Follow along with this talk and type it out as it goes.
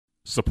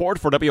Support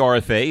for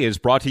WRFA is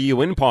brought to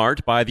you in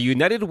part by the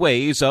United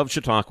Ways of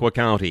Chautauqua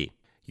County.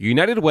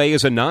 United Way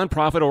is a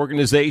nonprofit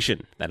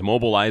organization that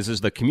mobilizes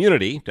the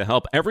community to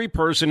help every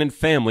person and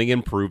family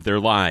improve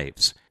their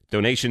lives.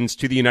 Donations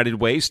to the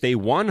United Way stay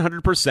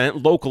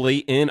 100% locally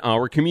in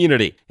our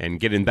community and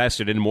get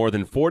invested in more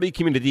than 40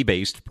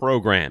 community-based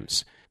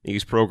programs.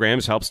 These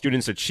programs help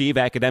students achieve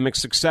academic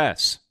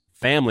success,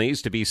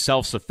 families to be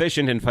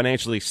self-sufficient and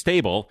financially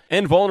stable,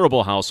 and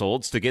vulnerable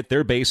households to get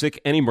their basic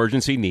and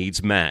emergency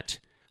needs met.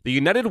 The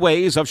United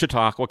Ways of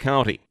Chautauqua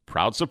County,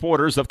 proud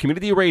supporters of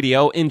community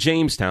radio in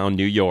Jamestown,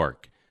 New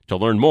York. To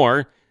learn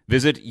more,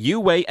 visit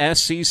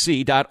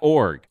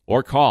uascc.org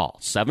or call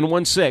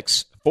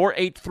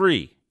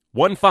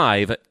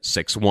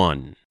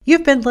 716-483-1561.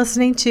 You've been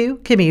listening to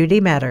Community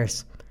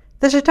Matters.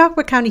 The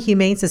Chautauqua County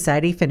Humane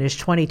Society finished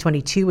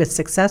 2022 with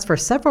success for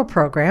several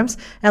programs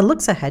and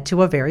looks ahead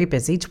to a very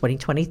busy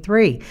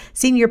 2023.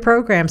 Senior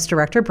Programs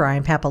Director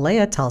Brian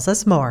Papalia tells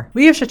us more.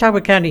 We have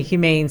Chautauqua County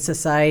Humane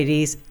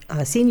Society's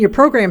Senior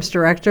Programs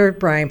Director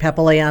Brian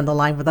Papalia on the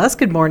line with us.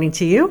 Good morning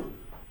to you.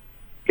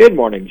 Good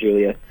morning,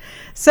 Julia.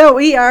 So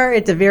we are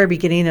at the very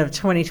beginning of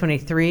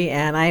 2023,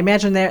 and I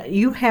imagine that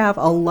you have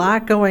a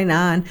lot going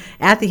on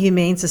at the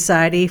Humane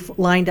Society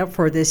lined up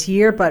for this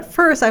year. But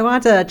first, I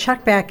want to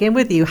check back in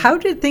with you. How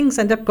did things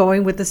end up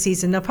going with the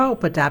Season of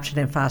Hope Adoption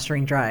and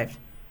Fostering Drive?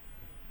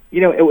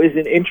 You know, it was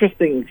an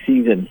interesting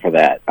season for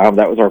that.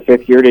 That was our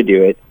fifth year to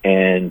do it,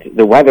 and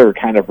the weather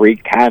kind of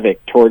wreaked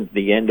havoc towards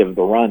the end of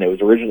the run. It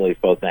was originally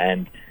supposed to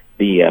end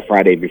the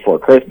Friday before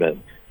Christmas,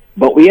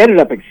 but we ended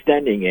up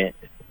extending it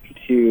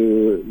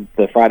to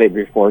the Friday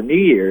before New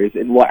Year's,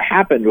 and what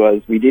happened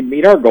was we did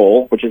meet our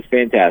goal, which is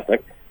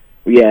fantastic.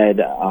 We had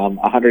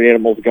 100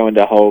 animals go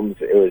into homes.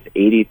 It was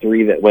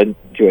 83 that went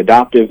to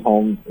adoptive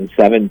homes and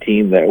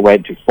 17 that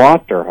went to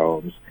foster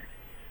homes.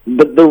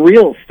 But the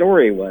real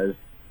story was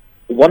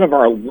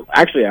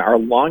our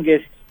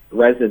longest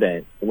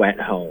resident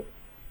went home.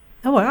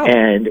 Oh, wow.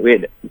 And we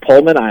had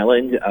Pullman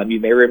Island. You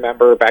may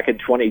remember back in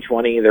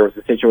 2020, there was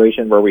a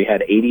situation where we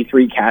had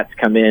 83 cats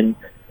come in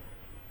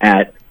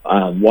at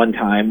one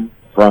time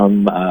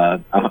from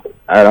an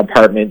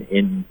apartment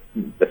in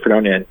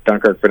the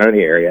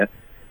Dunkirk-Fredonia area.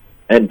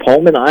 And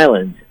Pullman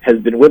Island has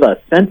been with us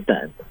since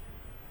then.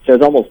 So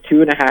it's almost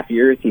 2.5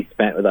 years he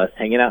spent with us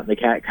hanging out in the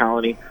cat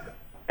colony.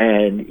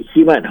 And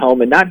he went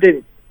home, and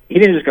he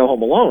didn't just go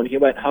home alone. He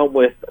went home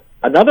with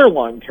another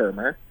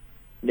long-termer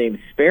named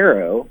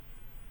Sparrow,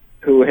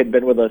 who had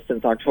been with us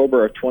since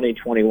October of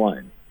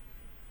 2021.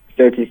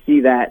 So to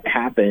see that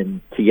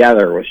happen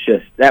together was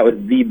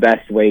the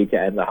best way to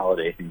end the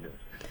holiday season.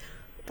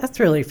 That's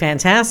really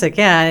fantastic.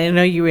 Yeah, I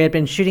know you had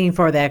been shooting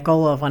for that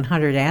goal of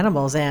 100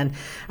 animals, and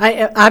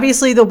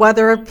obviously the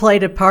weather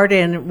played a part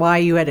in why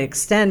you had to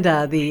extend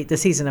the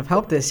Season of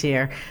Hope this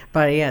year.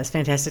 But yeah, it's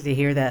fantastic to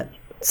hear that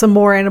some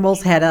more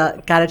animals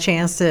got a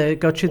chance to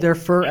go to their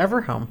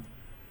forever home.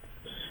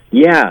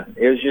 Yeah,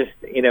 it was just,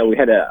 we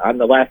had on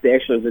the last day,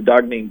 actually, it was a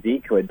dog named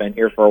Zeke who had been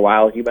here for a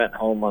while. He went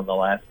home on the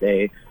last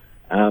day.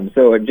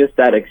 So just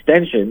that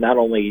extension not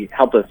only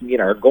helped us meet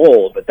our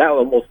goal, but that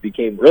almost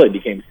became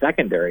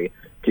secondary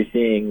to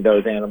seeing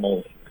those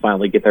animals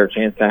finally get their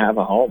chance to have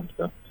a home.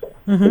 So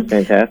It's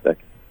fantastic.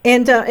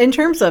 And in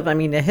terms of,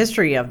 the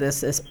history of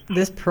this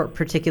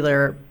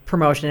particular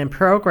promotion and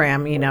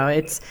program,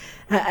 is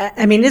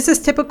this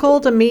typical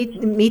to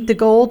meet the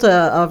goal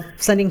of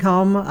sending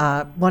home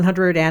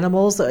 100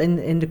 animals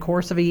in the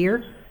course of a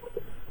year?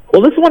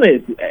 Well, this one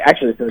is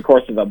actually in the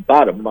course of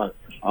about a month.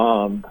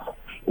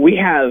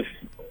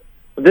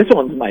 This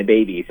one's my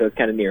baby, so it's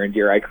kind of near and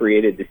dear. I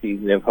created the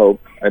Season of Hope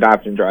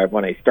Adoption Drive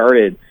when I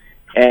started.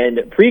 And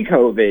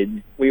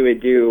pre-COVID, we would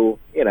do,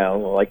 we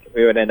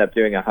would end up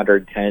doing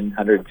 110,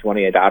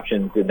 120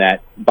 adoptions in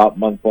that about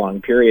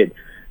month-long period.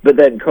 But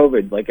then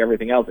COVID, like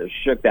everything else, it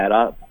shook that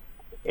up.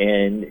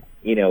 And,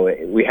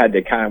 we had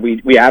to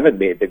we haven't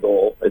made the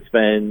goal. This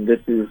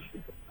is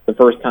the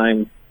first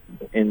time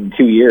in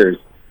 2 years,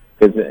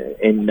 because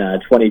in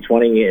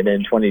 2020 and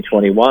in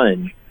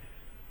 2021,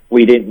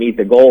 we didn't meet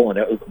the goal, and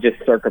it was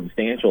just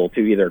circumstantial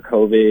to either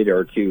COVID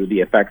or to the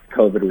effects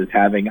COVID was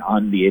having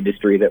on the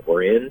industry that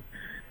we're in.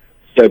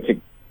 So to,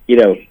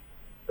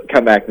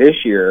 come back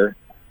this year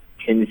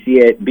and see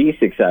it be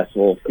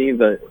successful, see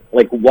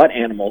what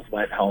animals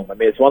went home.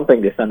 It's one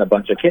thing to send a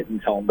bunch of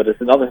kittens home, but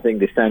it's another thing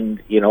to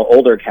send,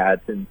 older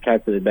cats and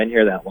cats that have been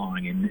here that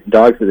long and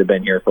dogs that have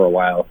been here for a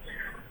while.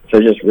 So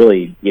it just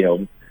really,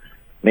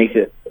 makes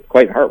it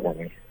quite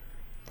heartwarming.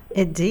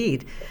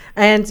 Indeed.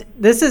 And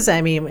this is,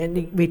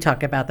 we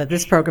talk about that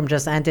this program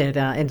just ended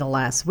in the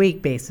last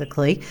week,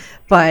 basically,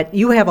 but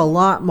you have a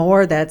lot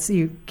more that's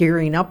you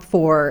gearing up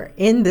for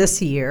in this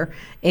year,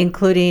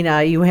 including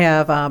you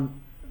have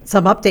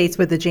some updates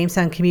with the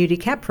Jamestown Community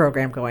Cat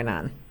Program going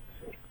on.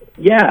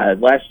 Yeah,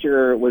 last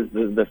year was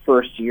the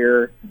first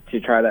year to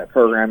try that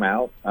program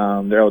out.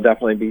 There will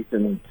definitely be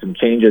some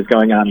changes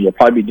going on. We'll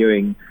probably be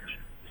doing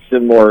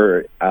some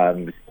more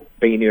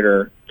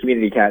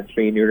community cat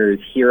spay neuters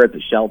here at the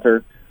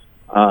shelter,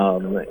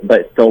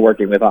 but still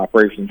working with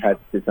Operation Pets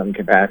to some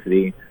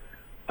capacity.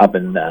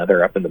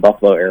 they're up in the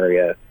Buffalo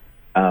area.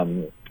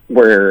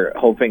 We're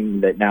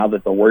hoping that now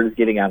that the word is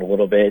getting out a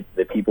little bit,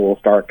 that people will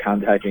start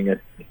contacting us.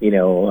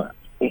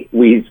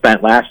 We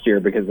spent last year,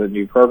 because of the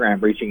new program,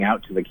 reaching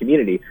out to the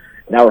community.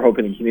 Now we're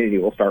hoping the community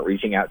will start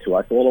reaching out to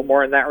us a little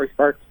more in that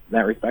respect.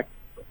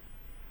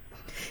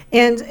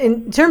 And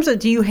in terms of,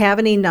 do you have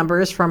any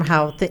numbers from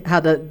how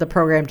the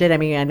program did? I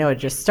mean, I know it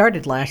just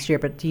started last year,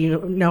 but do you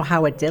know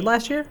how it did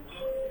last year?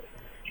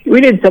 We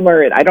did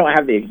somewhere, I don't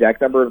have the exact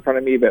number in front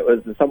of me, but it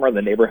was somewhere in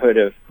the neighborhood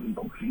of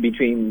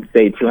between,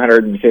 say,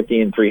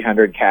 250 and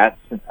 300 cats.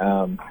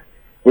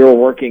 We were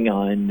working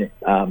on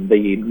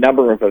the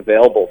number of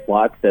available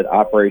slots that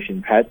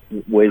Operation Pets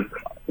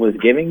was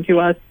giving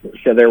to us.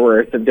 So there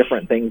were some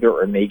different things that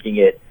were making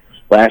it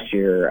last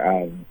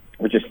year.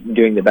 We're just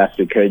doing the best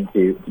we could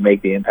to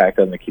make the impact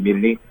on the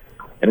community.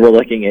 And we're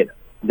looking at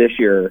this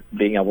year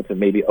being able to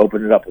maybe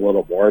open it up a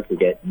little more to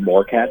get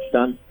more cats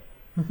done.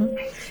 Mm-hmm.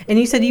 And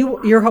you said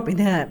you're hoping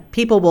that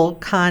people will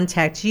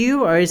contact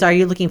you, or are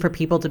you looking for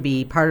people to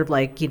be part of,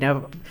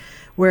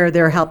 where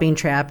they're helping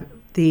trap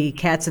the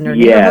cats in their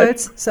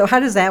neighborhoods? So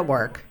how does that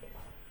work?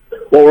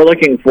 What we're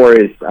looking for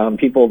is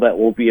people that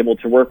will be able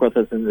to work with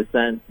us in the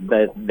sense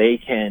that they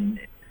can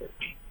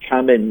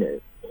come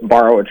and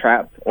borrow a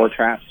trap or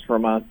traps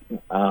from us.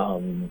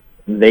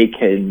 They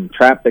can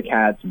trap the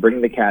cats,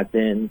 bring the cats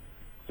in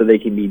so they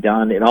can be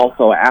done, and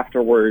also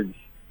afterwards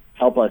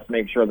help us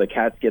make sure the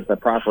cats get the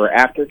proper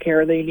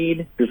aftercare they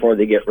need before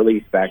they get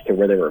released back to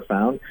where they were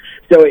found.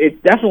 So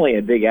it's definitely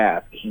a big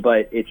ask,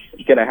 but it's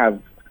going to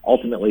have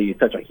ultimately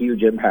such a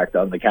huge impact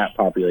on the cat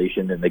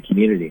population and the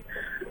community.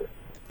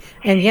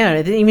 And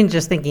even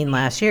just thinking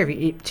last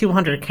year,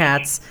 200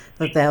 cats,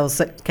 that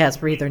those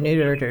cats were either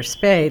neutered or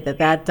spayed,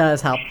 that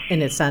does help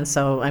in its sense.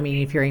 So, I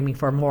mean, if you're aiming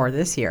for more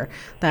this year,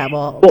 that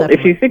will. Well,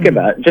 if you think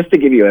about it, just to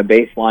give you a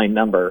baseline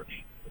number,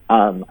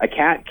 a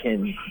cat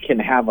can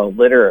have a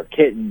litter of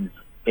kittens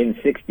in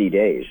 60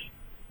 days.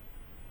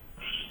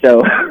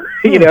 So,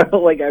 say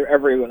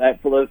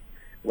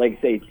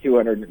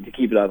 200, to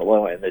keep it on the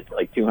low end, it's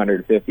like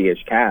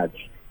 250-ish cats.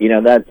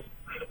 That's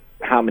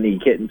how many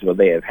kittens would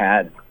they have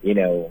had, in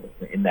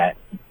that,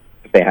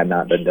 if they had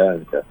not been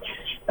done. So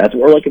that's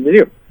what we're looking to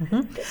do.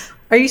 Mm-hmm.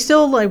 Are you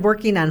still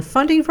working on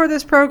funding for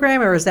this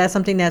program, or is that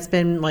something that's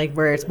been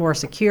where it's more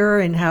secure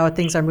and how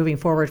things are moving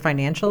forward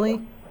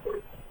financially?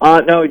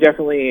 No, we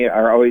definitely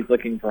are always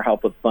looking for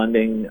help with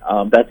funding.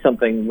 That's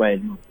something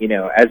when,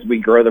 as we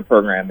grow the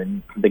program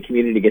and the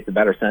community gets a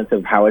better sense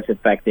of how it's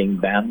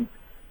affecting them,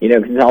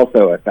 because it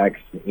also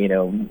affects,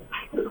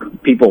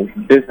 people's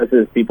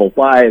businesses, people's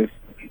lives,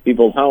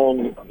 people's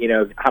homes.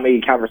 How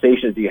many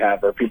conversations do you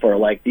have where people are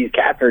like, these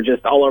cats are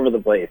just all over the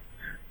place?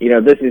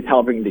 This is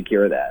helping to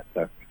cure that.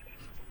 So.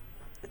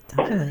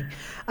 Definitely.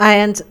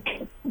 And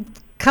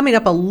coming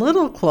up a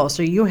little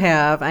closer, you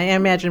have, I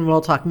imagine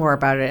we'll talk more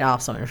about it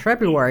also in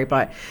February,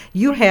 but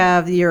you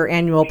have your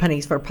annual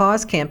Pennies for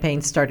Paws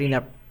campaign starting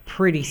up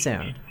pretty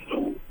soon.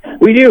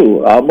 We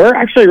do. We're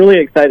actually really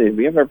excited.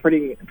 We have a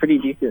pretty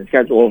decent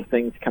schedule of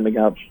things coming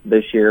up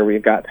this year.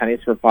 We've got Pennies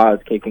for Paws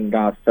kicking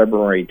off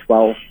February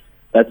 12th.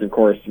 That's, of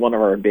course, one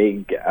of our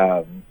big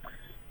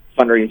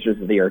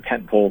fundraisers of the year,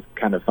 tentpole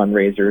kind of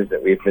fundraisers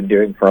that we've been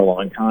doing for a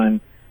long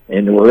time.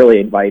 And we're really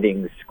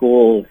inviting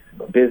schools,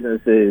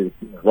 businesses,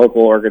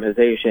 local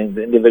organizations,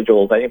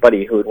 individuals,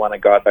 anybody who would want to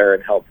go out there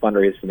and help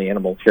fundraise for the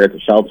animals here at the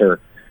shelter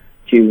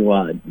to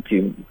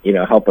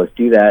help us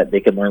do that.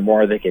 They can learn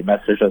more. They can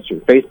message us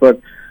through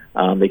Facebook.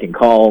 They can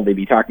call. They'd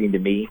be talking to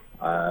me.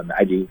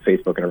 I do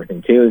Facebook and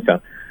everything too.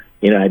 So,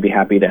 I'd be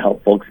happy to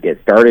help folks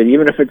get started,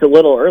 even if it's a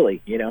little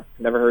early.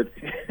 Never hurts.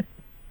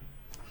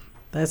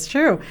 That's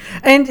true.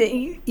 And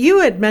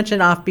you had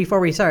mentioned off before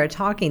we started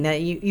talking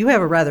that you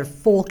have a rather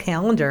full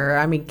calendar.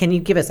 I mean, can you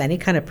give us any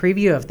kind of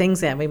preview of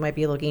things that we might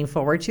be looking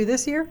forward to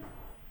this year?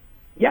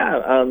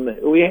 Yeah,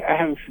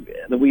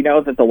 we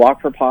know that the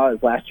Walk for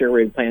Paws, last year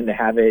we had planned to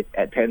have it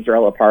at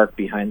Panzarella Park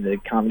behind the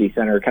Comedy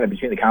Center, kind of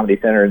between the Comedy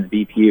Center and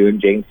the BPU in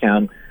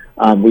Jamestown.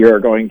 We are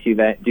going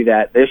to do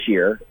that this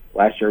year.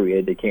 Last year we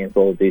had to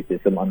cancel due to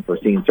some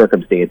unforeseen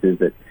circumstances.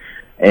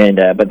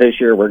 But this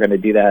year we're going to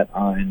do that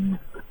on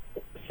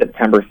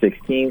September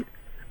 16th.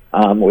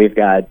 We've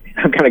got,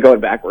 I'm kind of going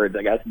backwards,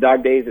 I guess,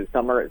 Dog Days of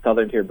Summer at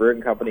Southern Tier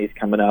Brewing Company is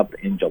coming up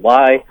in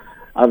July.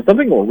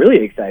 Something we're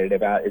really excited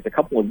about is a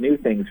couple of new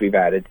things we've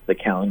added to the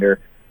calendar.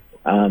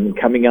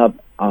 Coming up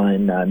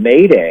on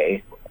May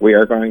Day, we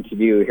are going to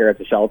do here at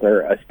the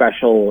shelter a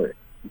special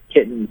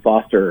kitten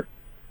foster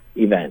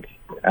event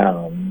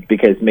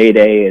because May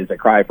Day is a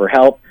cry for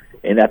help,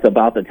 and that's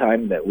about the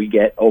time that we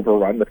get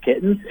overrun with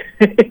kittens.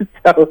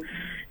 So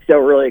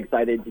we're really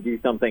excited to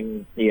do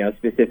something,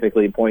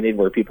 specifically pointed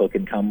where people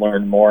can come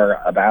learn more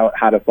about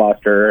how to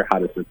foster, how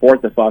to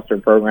support the foster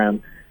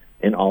program,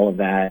 and all of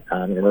that.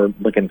 And we're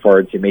looking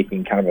forward to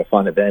making kind of a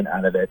fun event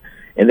out of it.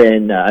 And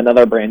then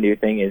another brand new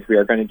thing is we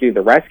are going to do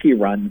the Rescue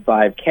Run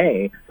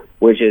 5K,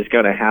 which is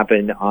going to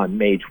happen on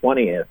May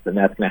 20th, and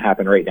that's going to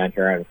happen right down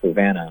here in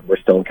Savannah. We're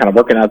still kind of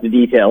working out the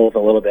details a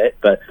little bit,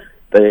 but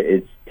but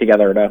it's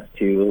together enough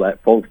to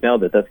let folks know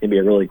that that's going to be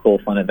a really cool,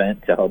 fun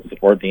event to help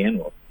support the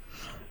animals.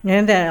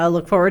 And I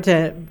look forward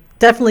to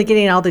definitely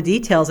getting all the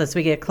details as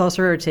we get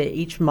closer to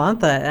each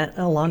month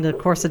along the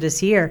course of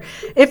this year.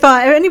 If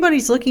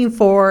anybody's looking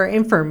for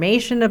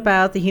information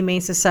about the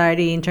Humane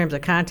Society in terms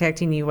of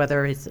contacting you,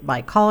 whether it's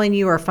by calling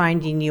you or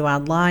finding you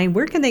online,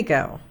 where can they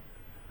go?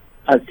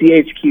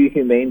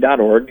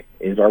 chqhumane.org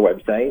is our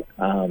website.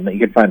 You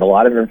can find a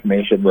lot of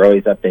information. We're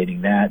always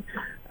updating that.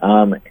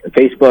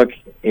 Facebook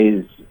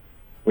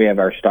we have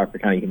our Chautauqua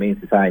County Humane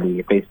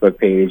Society Facebook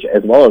page,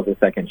 as well as the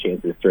Second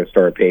Chances to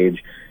Restore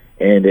page,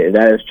 and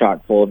that is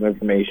chock full of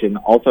information.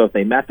 Also, if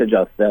they message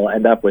us, they'll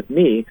end up with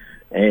me,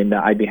 and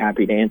I'd be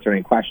happy to answer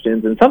any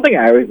questions. And something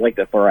I always like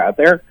to throw out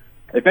there,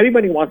 if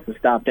anybody wants to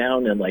stop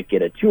down and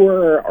get a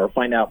tour or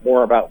find out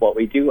more about what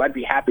we do, I'd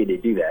be happy to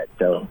do that.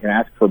 So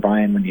ask for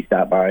Brian when you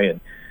stop by,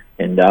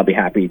 and I'll be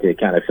happy to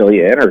kind of fill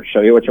you in or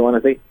show you what you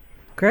want to see.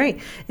 Great.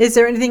 Is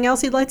there anything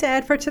else you'd like to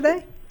add for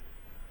today?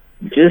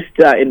 Just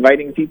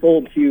inviting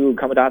people to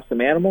come adopt some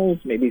animals,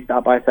 maybe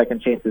stop by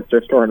Second Chances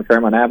Thrift Store on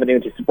Fairmont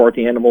Avenue to support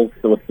the animals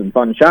with some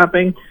fun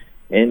shopping,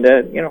 and,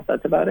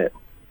 that's about it.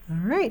 All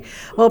right.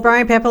 Well,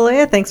 Brian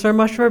Papalia, thanks very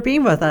much for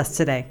being with us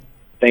today.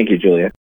 Thank you, Julia.